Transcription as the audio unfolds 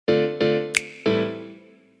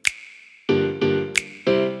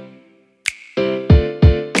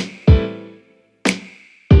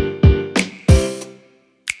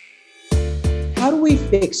How do we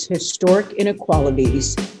fix historic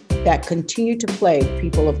inequalities that continue to plague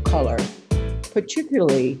people of color,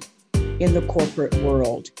 particularly in the corporate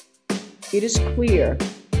world? It is clear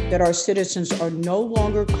that our citizens are no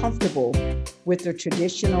longer comfortable with the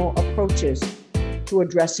traditional approaches to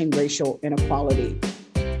addressing racial inequality.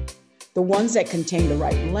 The ones that contain the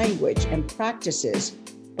right language and practices,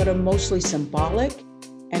 but are mostly symbolic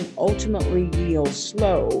and ultimately yield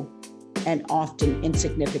slow and often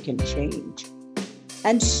insignificant change.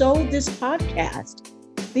 And so this podcast,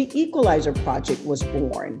 The Equalizer Project, was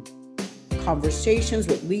born. Conversations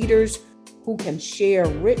with leaders who can share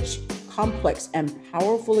rich, complex, and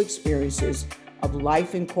powerful experiences of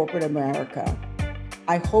life in corporate America.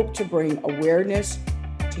 I hope to bring awareness,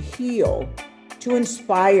 to heal, to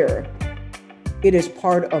inspire. It is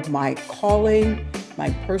part of my calling, my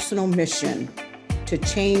personal mission to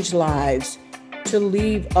change lives, to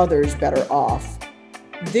leave others better off.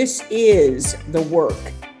 This is the work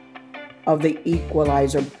of the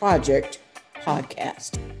Equalizer Project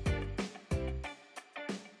podcast.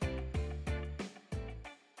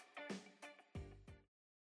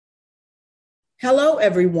 Hello,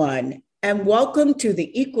 everyone, and welcome to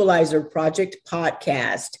the Equalizer Project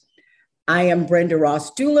podcast. I am Brenda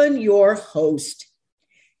Ross-Dulan, your host.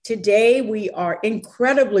 Today, we are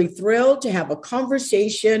incredibly thrilled to have a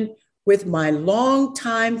conversation with my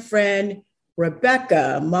longtime friend,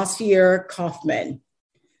 Rebecca Macieira-Kaufman.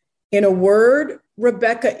 In a word,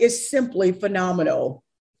 Rebecca is simply phenomenal.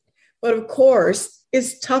 But of course,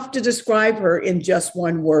 it's tough to describe her in just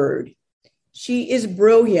one word. She is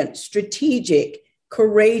brilliant, strategic,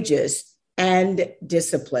 courageous, and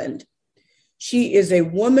disciplined. She is a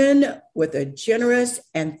woman with a generous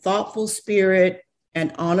and thoughtful spirit,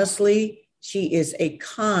 and honestly, she is a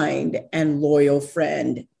kind and loyal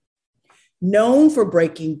friend. Known for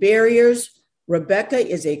breaking barriers, Rebecca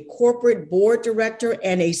is a corporate board director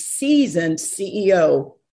and a seasoned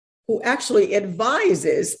CEO who actually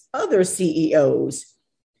advises other CEOs.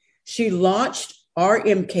 She launched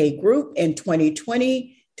RMK Group in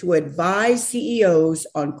 2020 to advise CEOs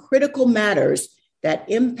on critical matters that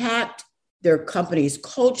impact their company's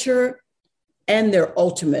culture and their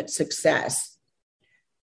ultimate success.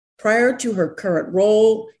 Prior to her current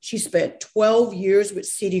role, she spent 12 years with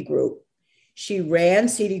Citigroup. She ran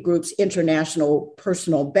Citigroup's international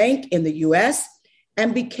personal bank in the US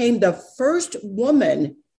and became the first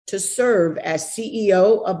woman to serve as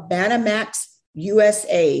CEO of Banamex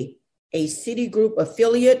USA, a Citigroup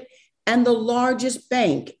affiliate and the largest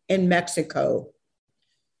bank in Mexico.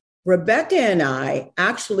 Rebecca and I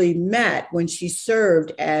actually met when she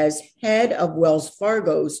served as head of Wells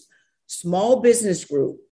Fargo's small business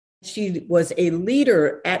group. She was a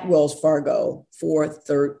leader at Wells Fargo for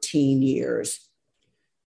 13 years.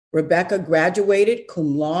 Rebecca graduated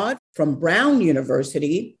cum laude from Brown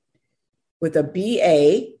University with a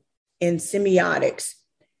BA in semiotics.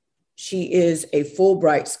 She is a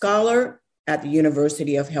Fulbright scholar at the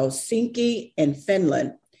University of Helsinki in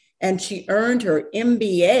Finland, and she earned her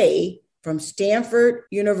MBA from Stanford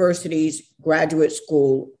University's Graduate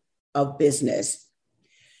School of Business.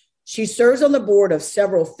 She serves on the board of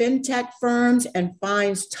several fintech firms and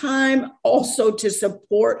finds time also to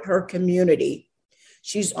support her community.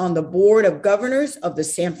 She's on the board of governors of the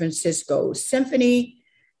San Francisco Symphony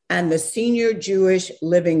and the Senior Jewish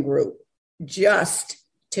Living Group, just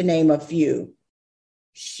to name a few.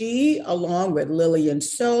 She, along with Lillian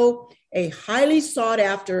So, a highly sought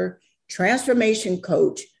after transformation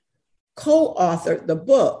coach, co-authored the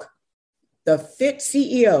book, The Fit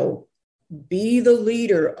CEO, Be the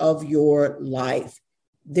Leader of Your Life.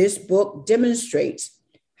 This book demonstrates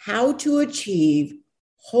how to achieve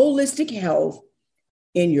holistic health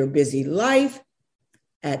in your busy life,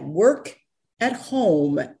 at work, at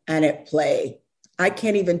home, and at play. I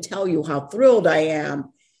can't even tell you how thrilled I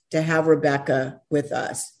am to have Rebecca with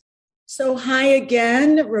us. So hi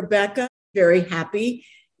again, Rebecca. Very happy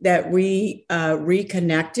that we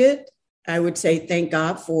reconnected. I would say thank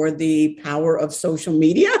God for the power of social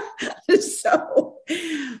media. So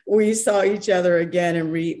we saw each other again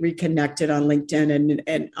and reconnected on LinkedIn.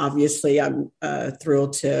 And obviously I'm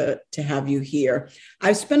thrilled to have you here.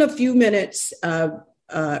 I spent a few minutes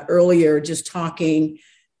earlier just talking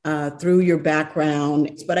through your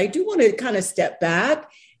background, but I do want to kind of step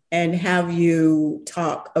back and have you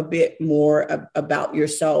talk a bit more about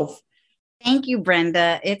yourself. Thank you,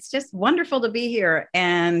 Brenda. It's just wonderful to be here.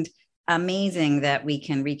 And amazing that we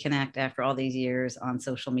can reconnect after all these years on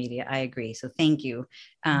social media. I agree. So thank you.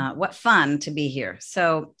 What fun to be here.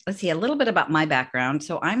 So let's see a little bit about my background.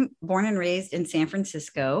 So I'm born and raised in San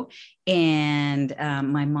Francisco, and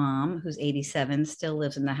my mom, who's 87, still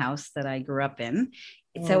lives in the house that I grew up in.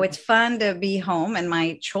 So it's fun to be home, and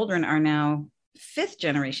my children are now fifth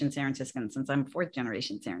generation San Franciscan, since I'm fourth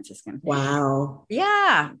generation San Franciscan. Wow.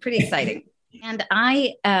 Yeah, pretty exciting. And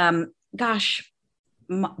I,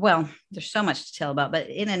 well, there's so much to tell about, but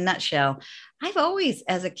in a nutshell, I've always,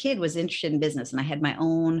 as a kid, was interested in business, and I had my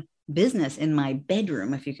own business in my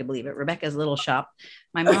bedroom, if you could believe it, Rebecca's little shop.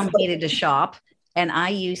 My mom hated to shop, and I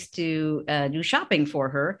used to do shopping for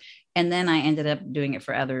her. And then I ended up doing it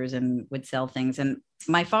for others and would sell things. And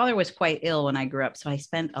my father was quite ill when I grew up. So I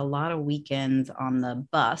spent a lot of weekends on the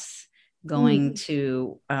bus going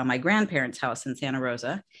to my grandparents' house in Santa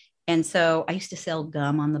Rosa. And so I used to sell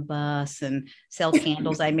gum on the bus and sell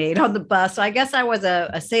candles I made on the bus. So I guess I was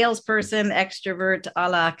a salesperson, extrovert a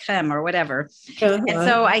la creme or whatever. And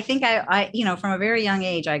so I think I, from a very young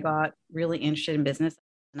age, I got really interested in business,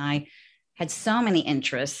 and I had so many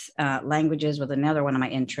interests. Languages was another one of my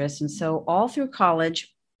interests. And so all through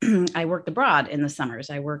college, I worked abroad in the summers.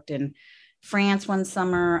 I worked in France one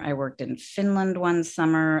summer. I worked in Finland one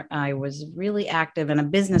summer. I was really active in a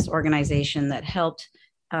business organization that helped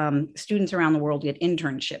students around the world get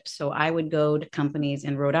internships. So I would go to companies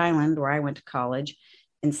in Rhode Island, where I went to college,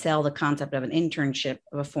 and sell the concept of an internship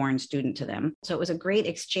of a foreign student to them. So it was a great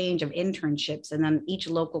exchange of internships. And then each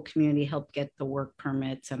local community helped get the work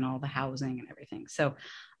permits and all the housing and everything. So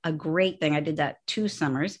a great thing. I did that 2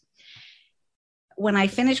 summers. When I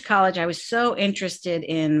finished college, I was so interested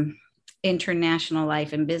in international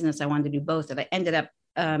life and business. I wanted to do both. And I ended up,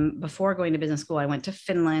 before going to business school, I went to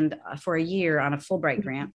Finland for a year on a Fulbright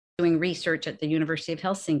grant, doing research at the University of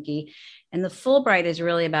Helsinki. And the Fulbright is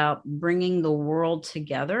really about bringing the world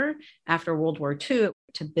together after World War II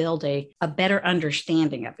to build a better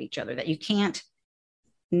understanding of each other, that you can't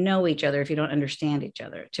know each other if you don't understand each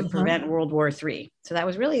other, to prevent World War III. So that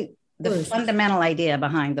was really the fundamental idea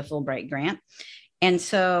behind the Fulbright grant. And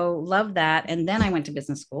so loved that. And then I went to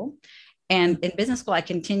business school. And in business school, I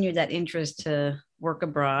continued that interest to work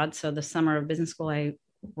abroad. So the summer of business school, I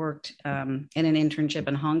worked in an internship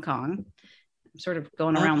in Hong Kong, sort of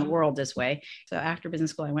going around the world this way. So after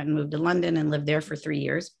business school, I went and moved to London and lived there for 3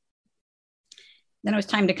 years. Then it was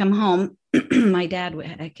time to come home. My dad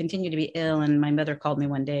continued to be ill, and my mother called me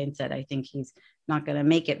one day and said, "I think he's not going to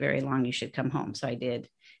make it very long. You should come home." So I did.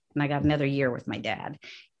 And I got another year with my dad.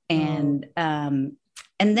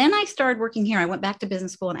 And then I started working here. I went back to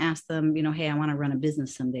business school and asked them, "Hey, I want to run a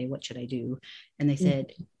business someday. What should I do?" And they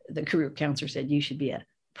said, the career counselor said, "You should be a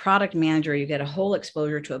product manager. You get a whole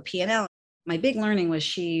exposure to a P&L. My big learning was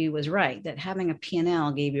she was right, that having a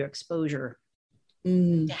P&L gave you exposure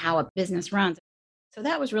to how a business runs. So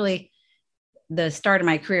that was really the start of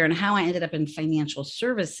my career, and how I ended up in financial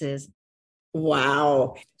services.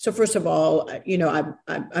 Wow. So first of all,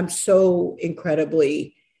 I'm so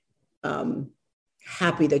incredibly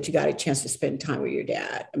happy that you got a chance to spend time with your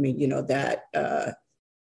dad. I mean, that,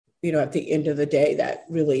 at the end of the day, that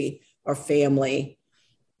really our family,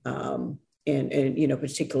 and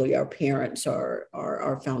particularly our parents are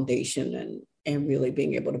our foundation, and really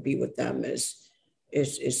being able to be with them is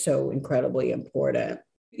so incredibly important.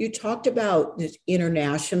 You talked about this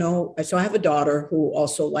international. So I have a daughter who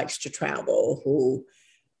also likes to travel,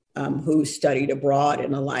 who studied abroad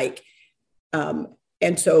and the like.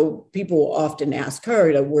 And so people often ask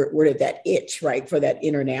her, where did that itch, right, for that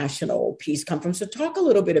international piece come from? So talk a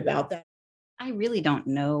little bit about that. I really don't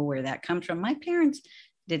know where that comes from. My parents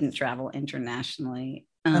didn't travel internationally.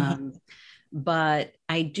 But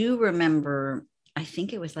I do remember, I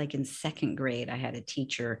think it was like in 2nd grade, I had a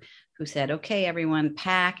teacher who said, "Okay, everyone,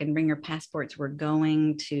 pack and bring your passports. We're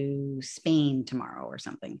going to Spain tomorrow," or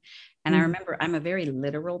something. And I remember I'm a very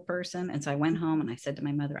literal person. And so I went home and I said to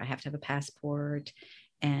my mother, "I have to have a passport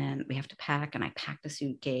and we have to pack." And I packed a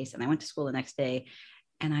suitcase and I went to school the next day.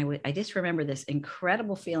 And I just remember this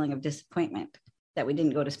incredible feeling of disappointment that we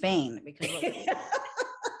didn't go to Spain, because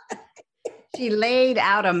she laid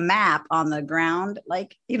out a map on the ground,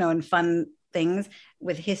 like, and fun things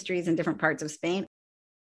with histories in different parts of Spain.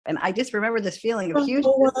 And I just remember this feeling of huge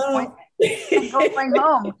disappointment going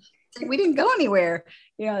home. We didn't go anywhere,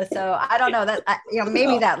 so I don't know that,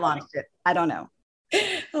 maybe that launched it. I don't know.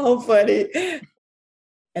 Oh, funny.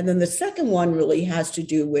 And then the second one really has to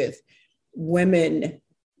do with women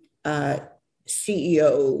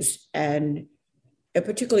CEOs, and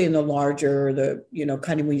particularly in the larger,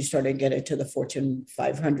 kind of when you start to get into the Fortune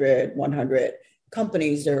 500, 100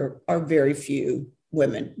 companies, there are very few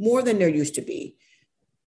women, more than there used to be.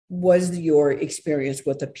 Was your experience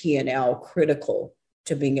with the P&L critical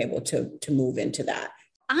to being able to move into that?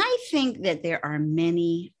 I think that there are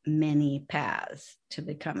many, many paths to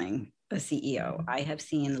becoming a CEO. I have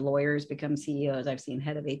seen lawyers become CEOs. I've seen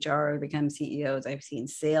head of HR become CEOs. I've seen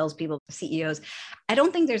salespeople, CEOs. I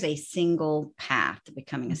don't think there's a single path to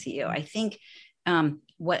becoming a CEO. I think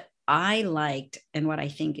what I liked and what I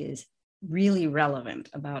think is really relevant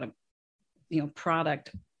about a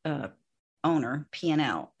product owner,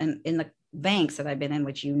 P&L, and in the banks that I've been in,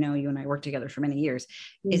 which you and I worked together for many years,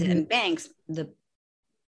 is in banks, the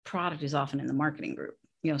product is often in the marketing group.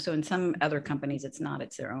 So in some other companies, it's not,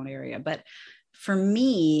 it's their own area. But for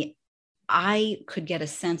me, I could get a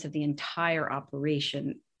sense of the entire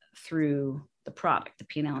operation through the product, the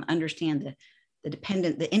P&L, and understand the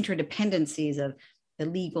interdependencies of the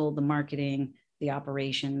legal, the marketing, the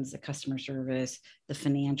operations, the customer service, the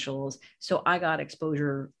financials. So I got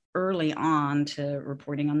exposure early on to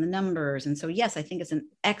reporting on the numbers. And so, yes, I think it's an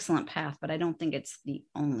excellent path, but I don't think it's the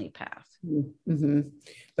only path. Mm-hmm.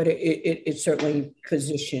 But it certainly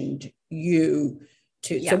positioned you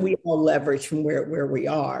to, Yeah. So we all leverage from where we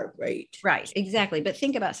are, right? Right, exactly. But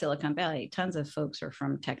think about Silicon Valley. Tons of folks are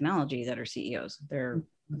from technology that are CEOs. They're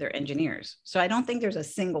engineers. So I don't think there's a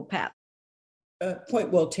single path.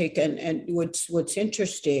 Point well taken. And what's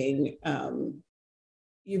interesting,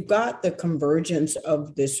 you've got the convergence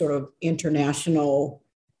of this sort of international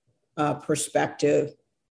perspective,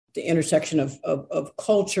 the intersection of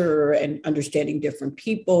culture and understanding different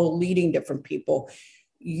people, leading different people.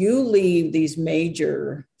 You leave these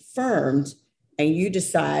major firms and you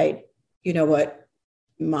decide, you know what,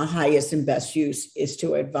 my highest and best use is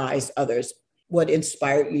to advise others. What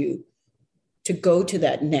inspired you to go to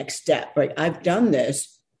that next step, right? I've done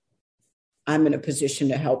this. I'm in a position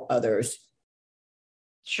to help others.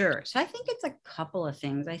 Sure. So I think it's a couple of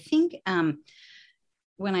things. I think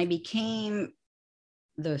when I became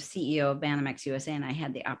the CEO of Banamex USA, and I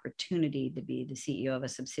had the opportunity to be the CEO of a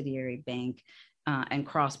subsidiary bank and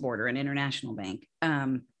cross-border, an international bank,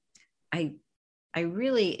 I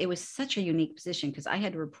really, it was such a unique position because I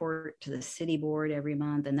had to report to the city board every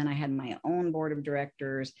month. And then I had my own board of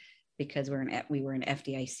directors because we were an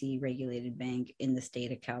FDIC regulated bank in the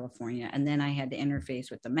state of California. And then I had to interface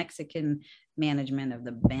with the Mexican management of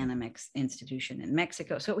the Banamex institution in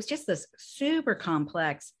Mexico. So it was just this super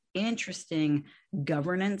complex, interesting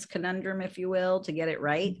governance conundrum, if you will, to get it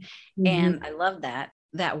right. Mm-hmm. And I love that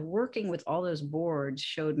working with all those boards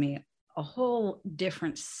showed me a whole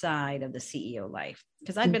different side of the CEO life,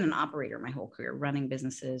 because I'd been an operator my whole career, running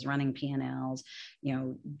businesses, running P&Ls,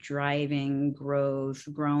 driving growth,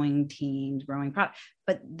 growing teams, growing product.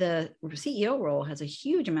 But the CEO role has a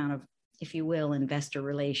huge amount of, if you will, investor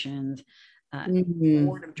relations,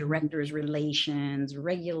 board of directors relations,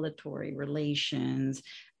 regulatory relations,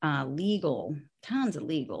 legal, tons of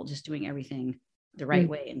legal, just doing everything the right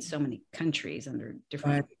way in so many countries under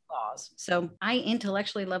different laws. So I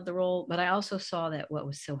intellectually loved the role, but I also saw that what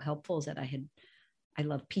was so helpful is that I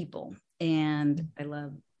love people and I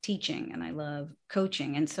love teaching and I love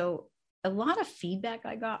coaching. And so a lot of feedback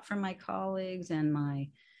I got from my colleagues and my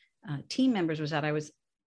team members was that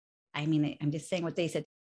I'm just saying what they said,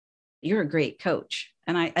 you're a great coach.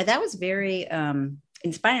 And that was very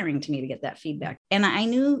inspiring to me to get that feedback. And I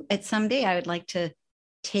knew at someday I would like to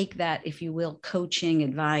take that, if you will, coaching,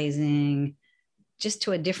 advising, just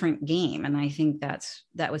to a different game. And I think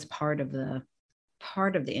that was part of the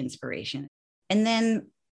inspiration. And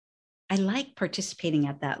then I like participating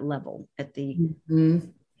at that level, at the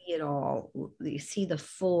see it all, you see the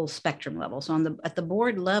full spectrum level. So at the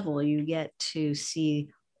board level, you get to see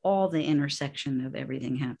all the intersection of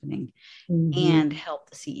everything happening and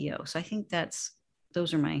help the CEO. So I think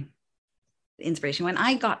those are my inspiration. When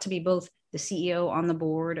I got to be both the CEO on the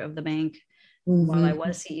board of the bank while I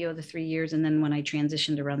was CEO the 3 years, and then when I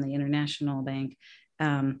transitioned to run the international bank,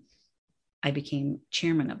 I became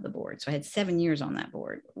chairman of the board. So I had 7 years on that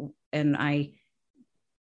board, and I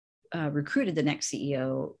recruited the next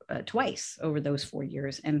CEO twice over those 4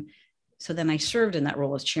 years. And so then I served in that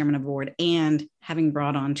role as chairman of the board and having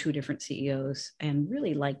brought on 2 different CEOs, and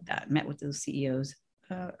really liked that, met with those CEOs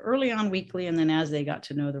early on weekly. And then as they got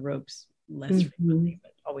to know the ropes less frequently,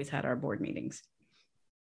 but always had our board meetings.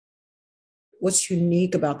 What's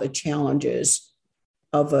unique about the challenges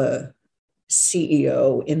of a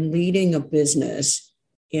CEO in leading a business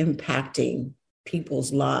impacting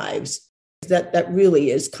people's lives? That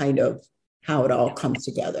really is kind of how it all comes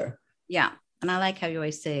together. Yeah. And I like how you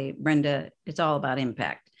always say, Brenda, it's all about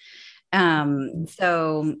impact.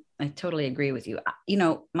 So I totally agree with you.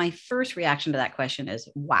 My first reaction to that question is,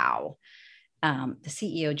 wow. the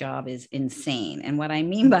CEO job is insane. And what I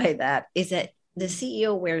mean by that is that the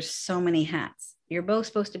CEO wears so many hats. You're both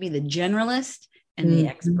supposed to be the generalist and the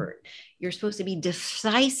expert. You're supposed to be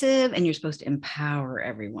decisive and you're supposed to empower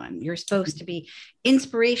everyone. You're supposed to be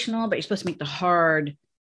inspirational, but you're supposed to make the hard,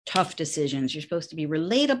 tough decisions. You're supposed to be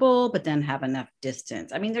relatable, but then have enough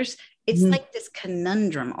distance. I mean, it's like this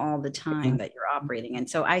conundrum all the time that you're operating in.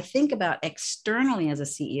 So I think about externally as a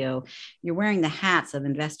CEO, you're wearing the hats of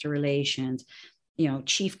investor relations,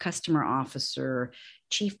 chief customer officer,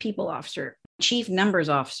 chief people officer, chief numbers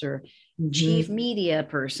officer, chief media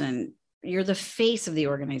person. You're the face of the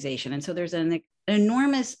organization. And so there's an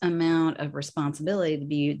enormous amount of responsibility to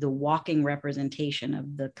be the walking representation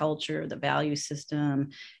of the culture, the value system,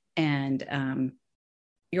 and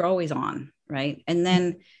you're always on, right? And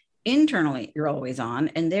then internally, you're always on,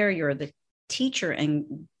 and there you're the teacher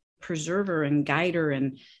and preserver and guider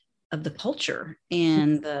and of the culture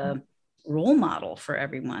and the role model for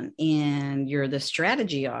everyone. And you're the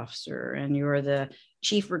strategy officer, and you're the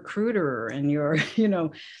chief recruiter, and you're, you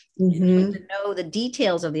know to know the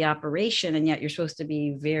details of the operation, and yet you're supposed to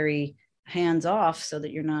be very hands off so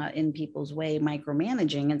that you're not in people's way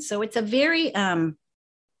micromanaging. And so it's a very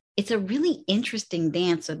it's a really interesting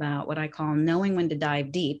dance about what I call knowing when to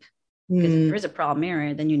dive deep, because if there is a problem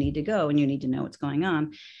area, then you need to go and you need to know what's going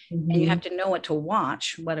on, and you have to know what to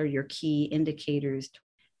watch. What are your key indicators,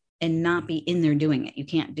 and not be in there doing it. You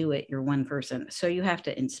can't do it. You're one person. So you have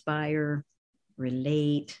to inspire,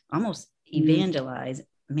 relate, almost evangelize,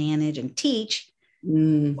 manage, and teach,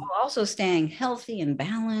 while also staying healthy and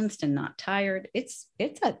balanced and not tired. It's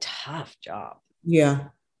a tough job. Yeah.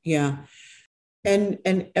 And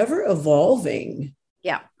ever evolving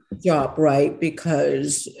job, right?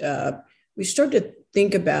 Because we start to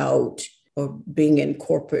think about being in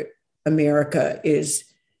corporate America is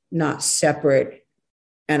not separate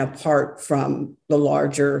and apart from the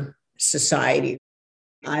larger society.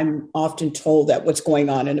 I'm often told that what's going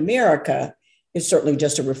on in America is certainly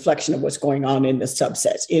just a reflection of what's going on in the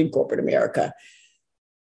subsets in corporate America.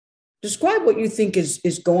 Describe what you think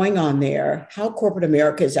is going on there, how corporate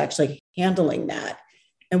America is actually handling that,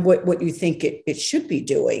 and what you think it should be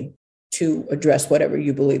doing to address whatever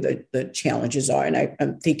you believe the challenges are. And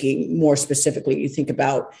I'm thinking more specifically, you think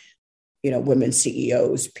about, women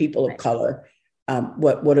CEOs, people of color.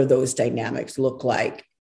 What are those dynamics look like?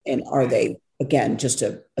 And are they, again, just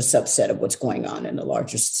a subset of what's going on in the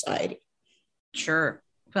larger society? Sure.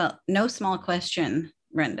 Well, no small question,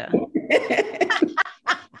 Brenda.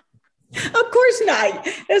 Of course not.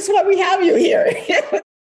 That's why we have you here.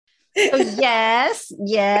 So yes,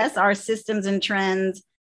 our systems and trends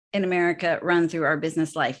in America run through our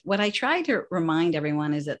business life. What I try to remind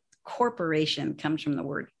everyone is that corporation comes from the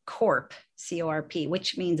word corp, C-O-R-P,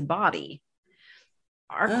 which means body.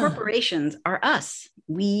 Our corporations are us.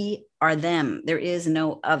 We are them. There is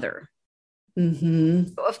no other.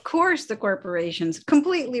 So of course, the corporations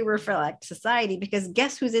completely reflect society, because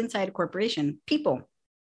guess who's inside a corporation? People.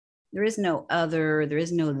 There is no other. There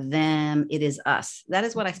is no them. It is us. That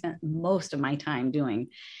is what I spent most of my time doing,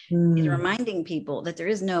 is reminding people that there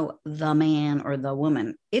is no the man or the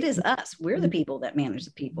woman. It is us. We're the people that manage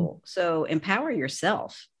the people. So empower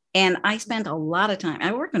yourself. And I spent a lot of time.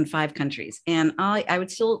 I worked in 5 countries, and I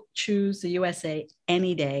would still choose the USA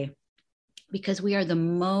any day, because we are the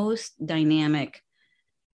most dynamic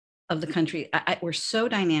of the country. We're so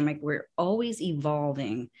dynamic. We're always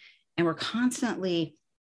evolving, and we're constantly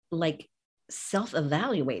like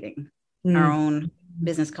self-evaluating our own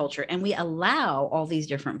business culture. And we allow all these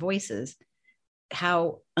different voices,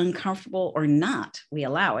 how uncomfortable or not, we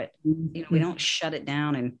allow it. We don't shut it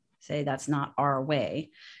down and say that's not our way.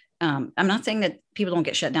 I'm not saying that people don't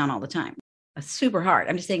get shut down all the time. It's super hard.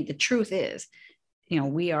 I'm just saying the truth is,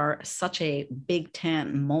 we are such a Big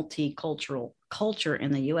Ten multicultural culture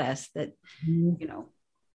in the US that,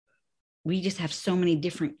 we just have so many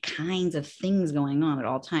different kinds of things going on at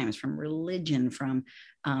all times, from religion, from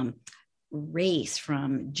race,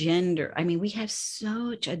 from gender. I mean, we have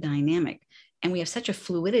such a dynamic, and we have such a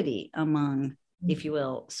fluidity among, if you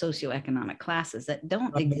will, socioeconomic classes that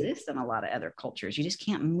don't exist in a lot of other cultures. You just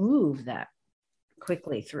can't move that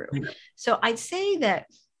quickly through. So I'd say that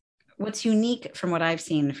what's unique from what I've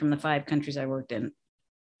seen from the 5 countries I worked in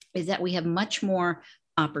is that we have much more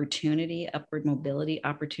opportunity, upward mobility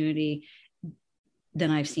opportunity,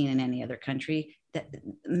 than I've seen in any other country. That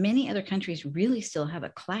many other countries really still have a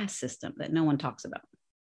class system that no one talks about.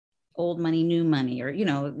 Old money, new money,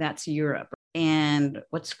 or, that's Europe. And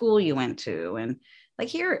what school you went to. And like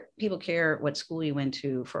here, people care what school you went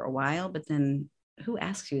to for a while, but then who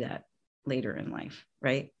asks you that later in life,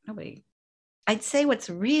 right? Nobody. I'd say what's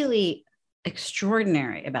really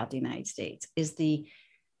extraordinary about the United States is the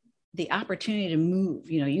opportunity to move.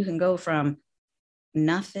 You can go from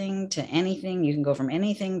nothing to anything. You can go from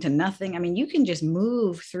anything to nothing. I mean, you can just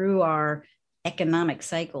move through our economic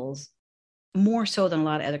cycles more so than a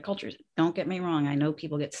lot of other cultures. Don't get me wrong. I know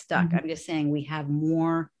people get stuck. Mm-hmm. I'm just saying we have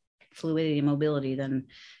more fluidity and mobility than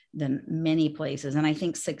many places. And I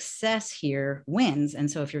think success here wins. And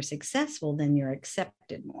so if you're successful, then you're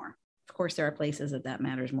accepted more. Of course, there are places that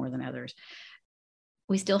matters more than others.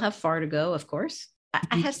 We still have far to go, of course.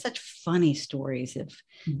 I have such funny stories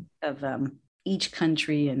of each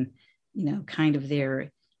country and, kind of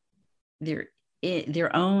their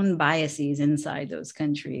own biases inside those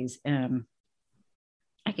countries.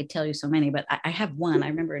 I could tell you so many, but I have one. I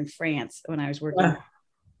remember in France when I was working,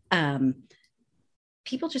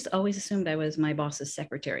 people just always assumed I was my boss's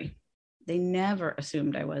secretary. They never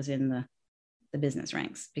assumed I was in the business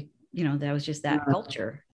ranks. That was just that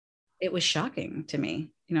culture. It was shocking to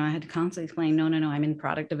me. I had to constantly explain, no, I'm in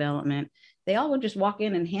product development. They all would just walk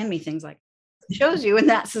in and hand me things like, it shows you in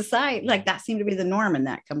that society, like that seemed to be the norm in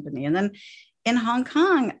that company. And then in Hong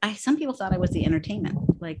Kong, some people thought I was the entertainment.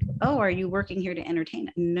 Like, oh, are you working here to entertain?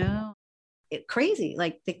 No, crazy.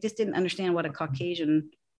 Like they just didn't understand what a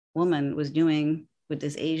Caucasian woman was doing with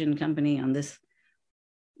this Asian company on this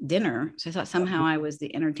dinner. So I thought somehow I was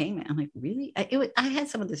the entertainment. I'm like, really? I had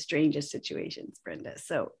some of the strangest situations, Brenda.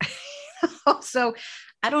 So, so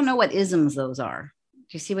I don't know what isms those are. Do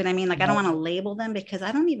you see what I mean? Like, I don't want to label them because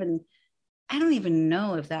I don't even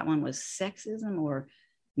know if that one was sexism or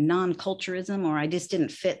non-culturism, or I just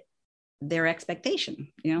didn't fit their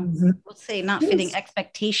expectation, Let's say not fitting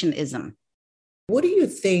expectationism. What do you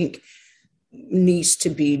think needs to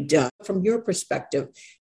be done from your perspective?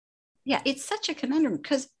 Yeah, it's such a conundrum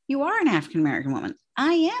because you are an African-American woman.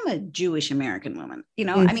 I am a Jewish American woman.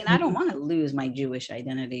 I mean, I don't want to lose my Jewish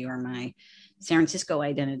identity or my San Francisco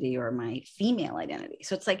identity or my female identity.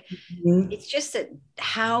 So it's like, it's just that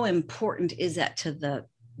how important is that to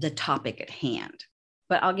the topic at hand?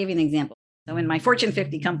 But I'll give you an example. So in my Fortune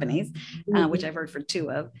 50 companies, which I've worked for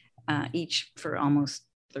 2 of, each for almost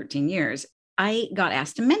 13 years, I got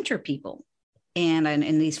asked to mentor people. And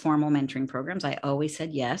in these formal mentoring programs, I always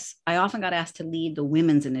said yes. I often got asked to lead the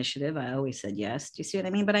women's initiative. I always said yes. Do you see what I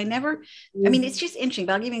mean? But I never, it's just interesting.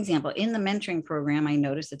 But I'll give you an example. In the mentoring program, I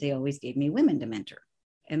noticed that they always gave me women to mentor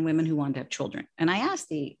and women who wanted to have children. And I asked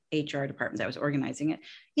the HR department that was organizing it,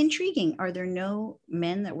 intriguing, are there no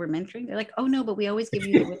men that we're mentoring? They're like, oh no, but we always give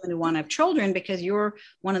you the women who want to have children because you're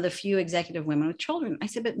one of the few executive women with children. I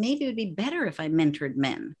said, but maybe it would be better if I mentored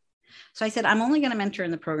men. So I said, I'm only going to mentor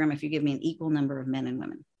in the program if you give me an equal number of men and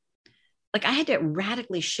women. Like I had to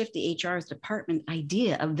radically shift the HR's department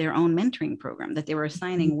idea of their own mentoring program, that they were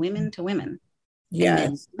assigning women to women and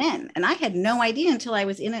men to men. And I had no idea until I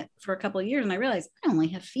was in it for a couple of years. And I realized I only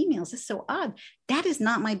have females. It's so odd. That is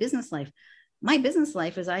not my business life. My business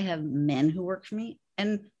life is I have men who work for me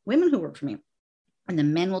and women who work for me. And the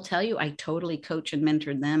men will tell you I totally coach and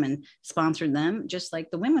mentored them and sponsored them, just like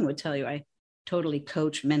the women would tell you I totally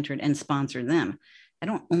coach, mentored, and sponsored them. I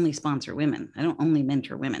don't only sponsor women. I don't only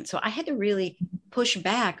mentor women. So I had to really push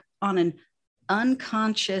back on an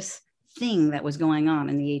unconscious thing that was going on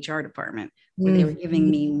in the HR department where they were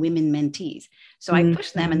giving me women mentees. So I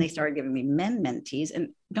pushed them and they started giving me men mentees. And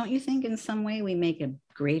don't you think in some way we make a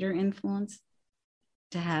greater influence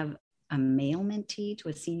to have a male mentee to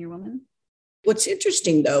a senior woman? What's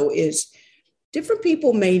interesting though is different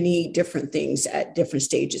people may need different things at different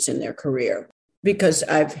stages in their career, because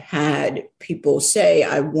I've had people say,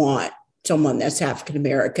 I want someone that's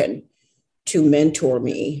African-American to mentor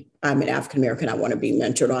me. I'm an African-American. I want to be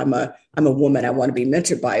mentored. I'm a woman. I want to be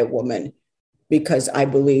mentored by a woman because I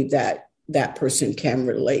believe that that person can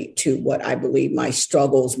relate to what I believe my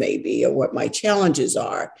struggles may be or what my challenges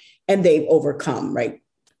are. And they've overcome, right?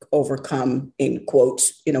 Overcome in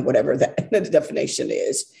quotes, whatever the definition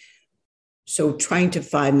is. So trying to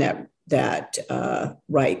find that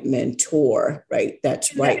right mentor, right?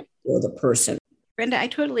 That's right for the person. Brenda, I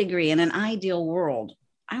totally agree. In an ideal world,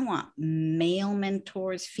 I want male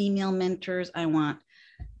mentors, female mentors. I want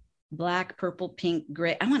black, purple, pink,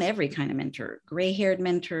 gray. I want every kind of mentor, gray-haired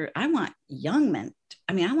mentor. I want young men.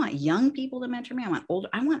 I want young people to mentor me. I want older.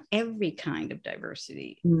 I want every kind of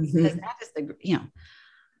diversity. Because that is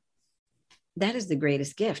that is the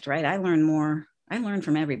greatest gift, right? I learn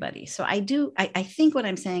from everybody. So I think what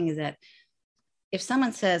I'm saying is that if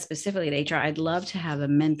someone says specifically at HR, I'd love to have a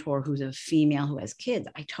mentor who's a female who has kids,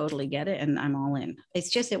 I totally get it. And I'm all in. It's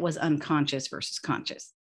just, it was unconscious versus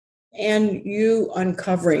conscious. And you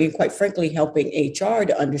uncovering and quite frankly, helping HR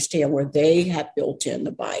to understand where they have built in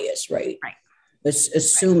the bias, right? Right.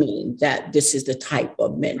 assuming that this is the type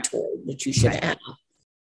of mentor that you should have.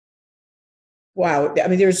 Wow. I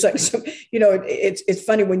mean, there's like some, it's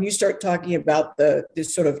funny when you start talking about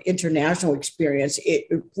this sort of international experience, it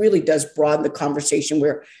really does broaden the conversation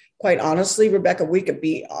where, quite honestly, Rebecca, we could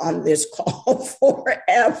be on this call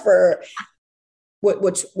forever.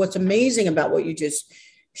 What's amazing about what you just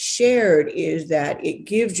shared is that it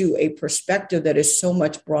gives you a perspective that is so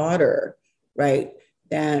much broader, right,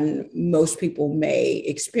 than most people may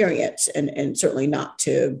experience, and certainly not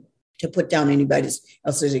to put down anybody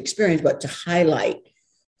else's experience, but to highlight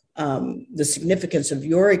the significance of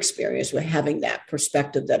your experience with having that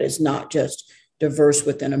perspective that is not just diverse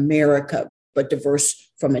within America, but diverse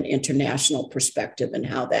from an international perspective, and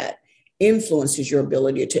how that influences your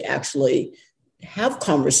ability to actually have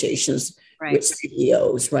conversations with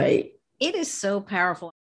CEOs, right? It is so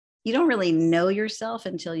powerful. You don't really know yourself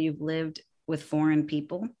until you've lived with foreign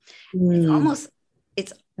people.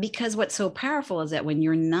 It's because what's so powerful is that when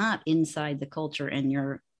you're not inside the culture and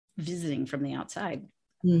you're visiting from the outside,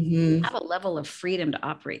 you have a level of freedom to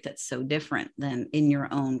operate that's so different than in your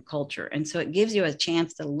own culture. And so it gives you a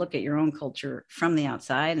chance to look at your own culture from the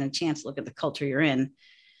outside and a chance to look at the culture you're in,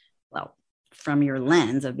 well, from your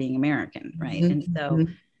lens of being American, right? And so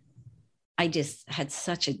I just had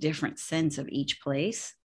such a different sense of each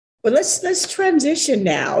place. Well, let's transition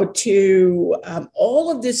now to all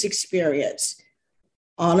of this experience.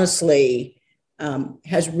 Honestly,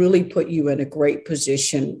 has really put you in a great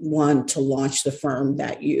position, one, to launch the firm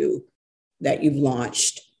that you've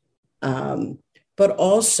launched, but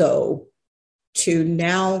also to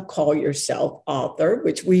now call yourself author,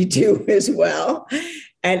 which we do as well.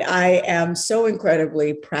 And I am so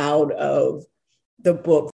incredibly proud of the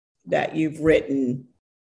book that you've written.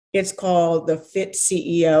 It's called The Fit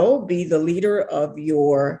CEO, Be the Leader of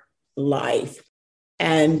Your Life.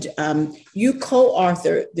 And you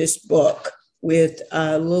co-authored this book with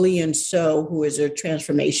Lillian So, who is a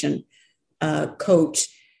transformation coach.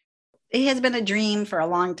 It has been a dream for a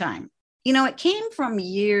long time. It came from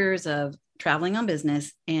years of traveling on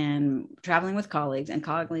business and traveling with colleagues, and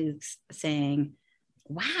colleagues saying,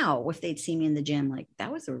 wow, if they'd see me in the gym, like,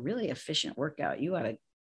 that was a really efficient workout. You ought to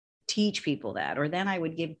teach people that. Or then I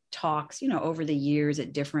would give talks, over the years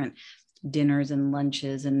at different dinners and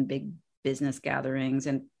lunches and big business gatherings,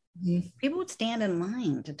 and people would stand in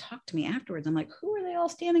line to talk to me afterwards. I'm like, who are they all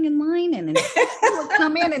standing in line in? And people would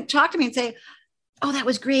come in and talk to me and say, oh, that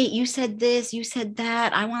was great. You said this, you said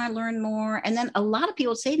that. I want to learn more. And then a lot of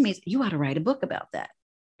people say to me, you ought to write a book about that.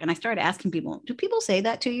 And I started asking people, do people say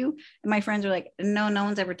that to you? And my friends are like, no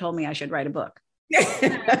one's ever told me I should write a book.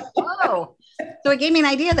 Oh, so it gave me an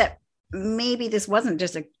idea that maybe this wasn't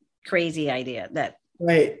just a crazy idea, that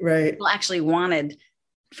right. people actually wanted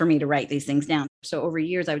for me to write these things down. So over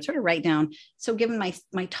years, I would sort of write down. So given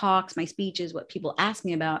my talks, my speeches, what people asked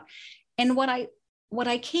me about, and what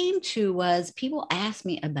I came to was people asked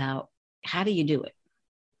me about, how do you do it?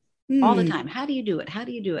 All the time. How do you do it? How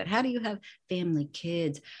do you do it? How do you have family,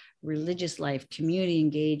 kids, religious life, community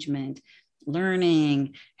engagement,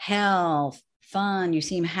 learning, health, fun? You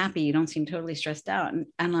seem happy. You don't seem totally stressed out.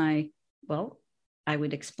 And I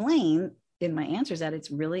would explain in my answers that it's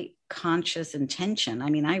really conscious intention. I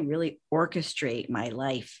mean, I really orchestrate my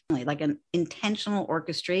life, like an intentional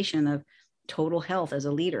orchestration of total health as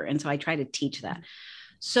a leader. And so I try to teach that.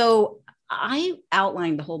 So I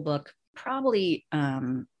outlined the whole book probably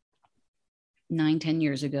 9-10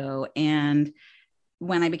 years ago. And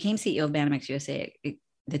when I became CEO of Banamex USA,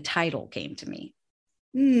 the title came to me,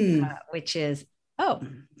 which is,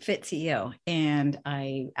 Fit CEO. And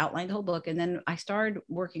I outlined the whole book. And then I started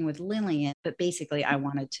working with Lillian. But basically, I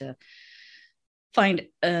wanted to find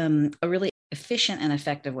a really efficient and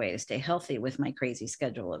effective way to stay healthy with my crazy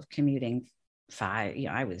schedule of commuting.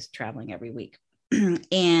 I was traveling every week.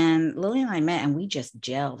 And Lily and I met, and we just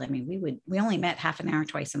gelled. I mean, we only met half an hour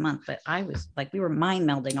twice a month, but I was like, we were mind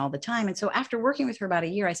melding all the time. And so after working with her about a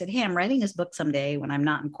year, I said, hey, I'm writing this book someday when I'm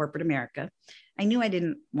not in corporate America. I knew I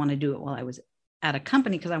didn't want to do it while I was at a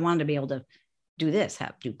company, because I wanted to be able to do this,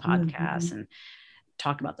 do podcasts and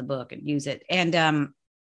talk about the book and use it. And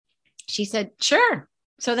she said, sure.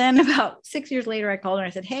 So then about 6 years later, I called her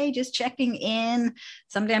and I said, hey, just checking in.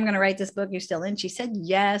 Someday I'm going to write this book. You're still in? She said,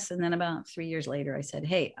 yes. And then about 3 years later, I said,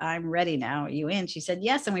 hey, I'm ready now. Are you in? She said,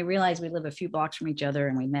 yes. And we realized we live a few blocks from each other,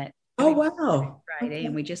 and we met. Oh, wow. Friday,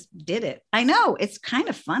 and we just did it. I know, it's kind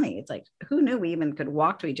of funny. It's like, who knew we even could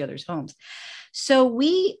walk to each other's homes? So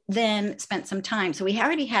we then spent some time. So we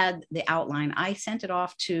already had the outline. I sent it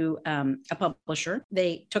off to a publisher.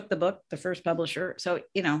 They took the book, the first publisher. So,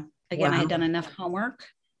 again, I had done enough homework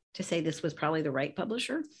to say this was probably the right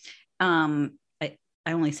publisher.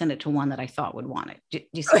 I only send it to one that I thought would want it. Do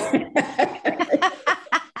you see?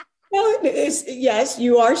 Well, yes,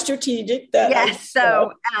 you are strategic. Yes.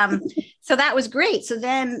 So that was great. So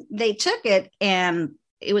then they took it, and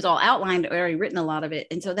it was all outlined, already written, a lot of it.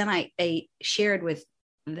 And so then I shared with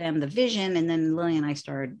them the vision, and then Lily and I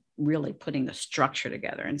started really putting the structure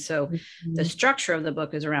together. And so the structure of the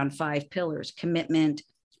book is around 5 pillars: commitment,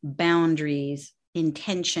 boundaries,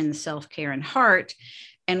 intention, self-care, and heart.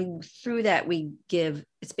 And through that,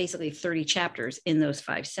 it's basically 30 chapters in those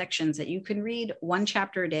 5 sections that you can read 1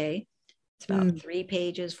 chapter a day. It's about 3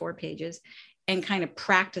 pages, 4 pages, and kind of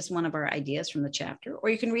practice one of our ideas from the chapter. Or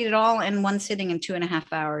you can read it all in one sitting in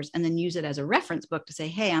 2.5 hours, and then use it as a reference book to say,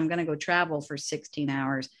 hey, I'm going to go travel for 16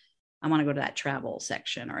 hours. I want to go to that travel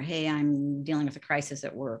section. Or, hey, I'm dealing with a crisis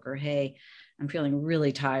at work. Or, hey, I'm feeling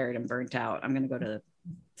really tired and burnt out. I'm going to go to the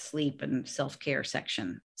sleep and self-care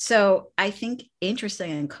section. So I think, interesting,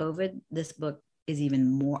 in COVID, this book is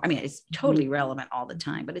even more, I mean, it's totally relevant all the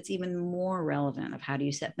time, but it's even more relevant of how do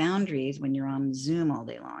you set boundaries when you're on Zoom all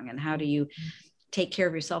day long, and how do you take care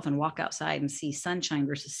of yourself and walk outside and see sunshine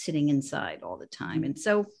versus sitting inside all the time. And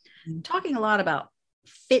so talking a lot about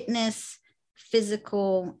fitness,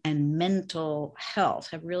 physical and mental health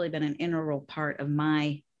have really been an integral part of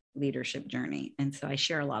my leadership journey. And so I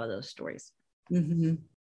share a lot of those stories. Mm-hmm.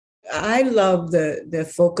 I love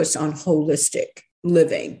the focus on holistic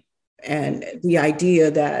living and the idea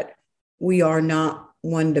that we are not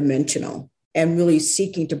one-dimensional, and really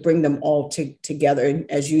seeking to bring them all together. And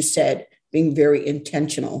as you said, being very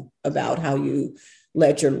intentional about how you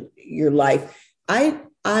led your life.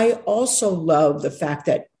 I also love the fact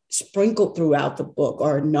that sprinkled throughout the book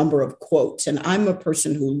are a number of quotes, and I'm a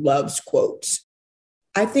person who loves quotes.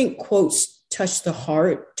 I think quotes touch the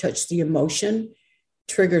heart, touch the emotion,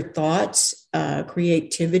 trigger thoughts,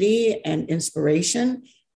 creativity, and inspiration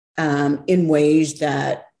in ways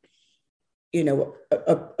that,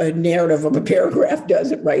 a narrative of a paragraph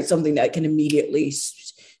doesn't, right? Something that can immediately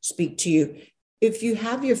speak to you. If you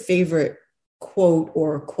have your favorite quote,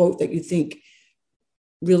 or a quote that you think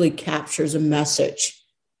really captures a message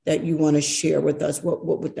that you want to share with us, what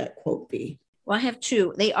would that quote be? Well, I have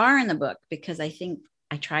 2. They are in the book because I think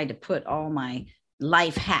I tried to put all my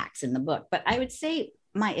life hacks in the book. But I would say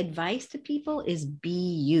my advice to people is be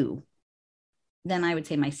you. Then I would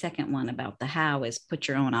say my second one about the how is put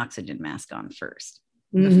your own oxygen mask on first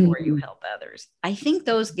before you help others. I think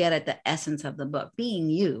those get at the essence of the book. Being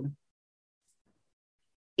you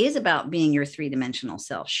is about being your 3-dimensional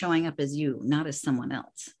self, showing up as you, not as someone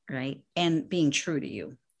else, right? And being true to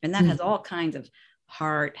you. And that has all kinds of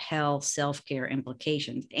heart, health, self-care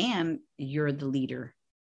implications. And you're the leader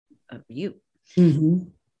of you. Mm-hmm.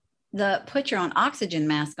 The put your own oxygen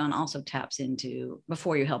mask on also taps into,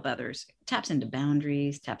 before you help others, taps into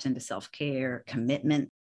boundaries, taps into self-care, commitment.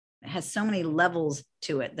 It has so many levels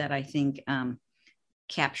to it that I think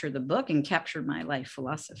capture the book and capture my life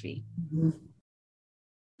philosophy. Mm-hmm.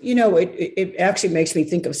 It actually makes me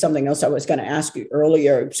think of something else I was going to ask you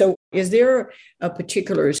earlier. So is there a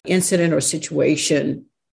particular incident or situation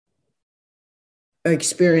or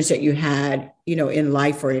experience that you had, in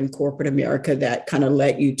life or in corporate America that kind of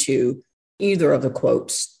led you to either of the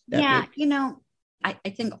quotes? I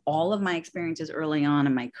think all of my experiences early on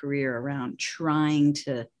in my career around trying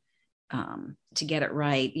to get it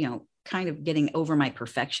right, kind of getting over my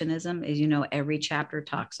perfectionism, is, every chapter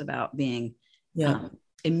talks about being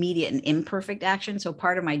immediate and imperfect action. So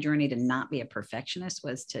part of my journey to not be a perfectionist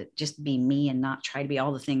was to just be me and not try to be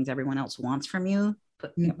all the things everyone else wants from you.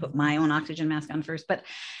 Put my own oxygen mask on first. But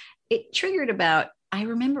it triggered I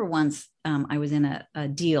remember once I was in a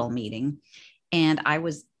deal meeting, and I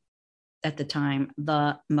was at the time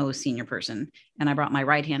the most senior person. And I brought my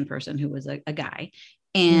right-hand person who was a guy.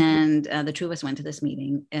 And the 2 of us went to this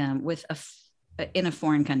meeting in a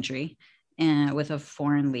foreign country and with a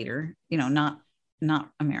foreign leader, not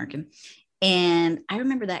American. And I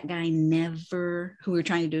remember that guy who we were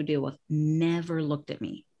trying to do a deal with, never looked at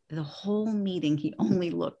me. The whole meeting, he only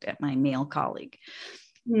looked at my male colleague.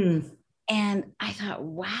 And I thought,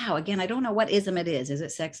 wow, again, I don't know what ism it is. Is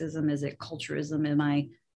it sexism? Is it culturism?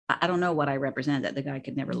 I don't know what I represent, that the guy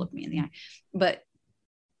could never look me in the eye. But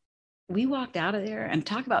we walked out of there, and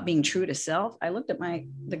talk about being true to self. I looked at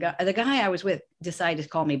the guy I was with decided to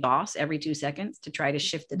call me boss every 2 seconds to try to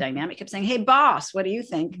shift the dynamic. Kept saying, hey, boss, what do you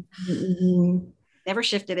think? Mm-hmm. Never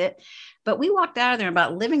shifted it. But we walked out of there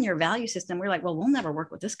about living your value system. We're like, well, we'll never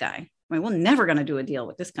work with this guy. I mean, we're never going to do a deal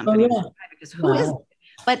with this company. Oh, yeah. Because who is it?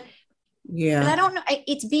 But I don't know.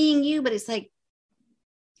 It's being you, but it's like,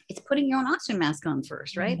 it's putting your own oxygen mask on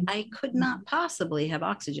first, right? Mm-hmm. I could not possibly have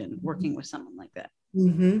oxygen working with someone like that.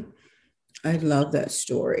 Mm-hmm. I love that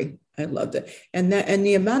story. I love that. And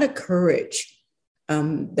the amount of courage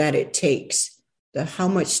that it takes, how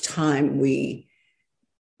much time we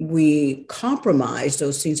compromise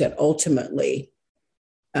those things that ultimately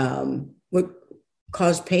would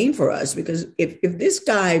cause pain for us. Because if this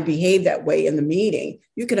guy behaved that way in the meeting,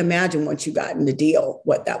 you can imagine once you got in the deal,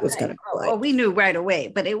 what that was going to be like. Oh, we knew right away,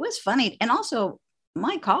 but it was funny. And also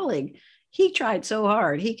my colleague, he tried so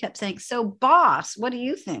hard. He kept saying, so boss, what do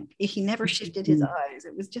you think? He never shifted his eyes.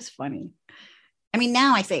 It was just funny. I mean,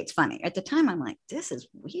 now I say it's funny. At the time, I'm like, this is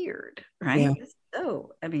weird, right? Yeah.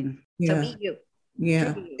 So, I mean, yeah. So me, you.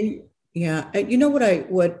 Yeah. Yeah. You know what I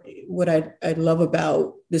love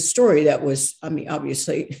about this story that was, I mean,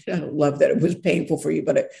 obviously, I don't love that it was painful for you,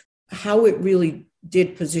 but how it really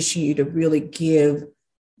did position you to really give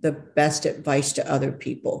the best advice to other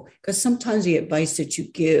people. Because sometimes the advice that you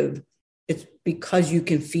give, it's because you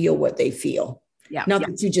can feel what they feel. Yeah. Not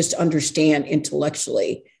that you just understand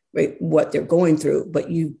intellectually, right, what they're going through,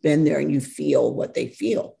 but you've been there and you feel what they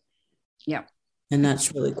feel. Yeah. And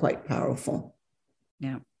that's really quite powerful.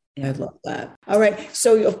 Yeah. I love that. All right.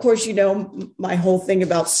 So, of course, you know, my whole thing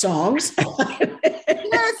about songs.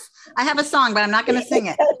 Yes, I have a song, but I'm not going to sing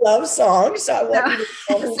it. I love songs. So I want you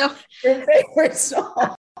to tell me your favorite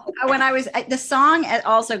song. When the song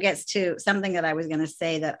also gets to something that I was going to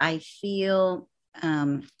say that I feel,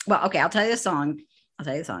 well, okay, I'll tell you the song.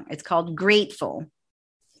 It's called Grateful.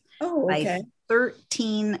 Oh, okay. By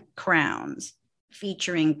 13 Crowns,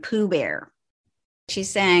 featuring Pooh Bear. She's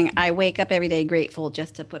saying, I wake up every day grateful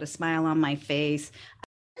just to put a smile on my face.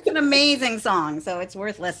 It's an amazing song, so it's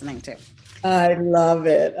worth listening to. I love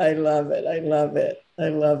it. I love it. I love it. I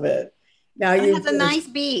love it. Now it has a nice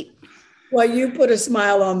beat. Well, you put a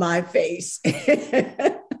smile on my face.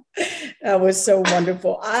 That was so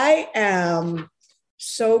wonderful. I am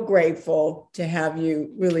so grateful to have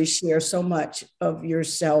you really share so much of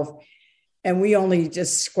yourself. And we only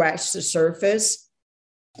just scratched the surface.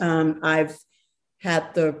 I've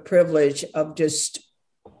had the privilege of just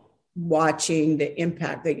watching the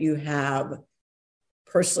impact that you have,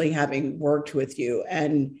 personally having worked with you.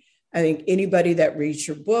 And I think anybody that reads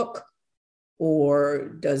your book or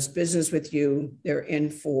does business with you, they're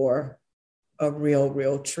in for a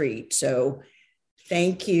real treat. So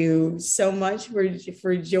thank you so much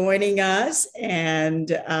for joining us. And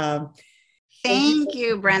thank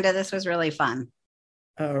you, Brenda. This was really fun.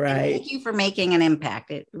 All right. And thank you for making an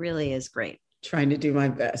impact. It really is great. Trying to do my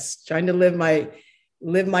best, trying to live my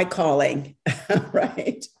calling.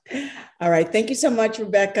 Right. All right. Thank you so much,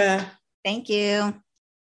 Rebecca. Thank you.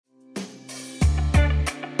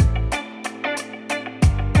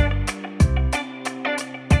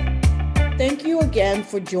 Thank you again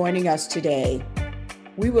for joining us today.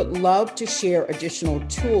 We would love to share additional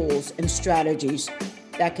tools and strategies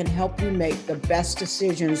that can help you make the best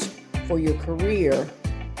decisions for your career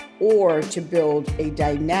or to build a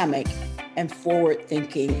dynamic and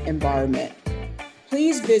forward-thinking environment.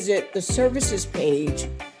 Please visit the services page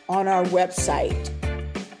on our website,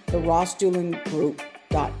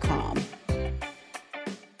 therossdulangroup.com.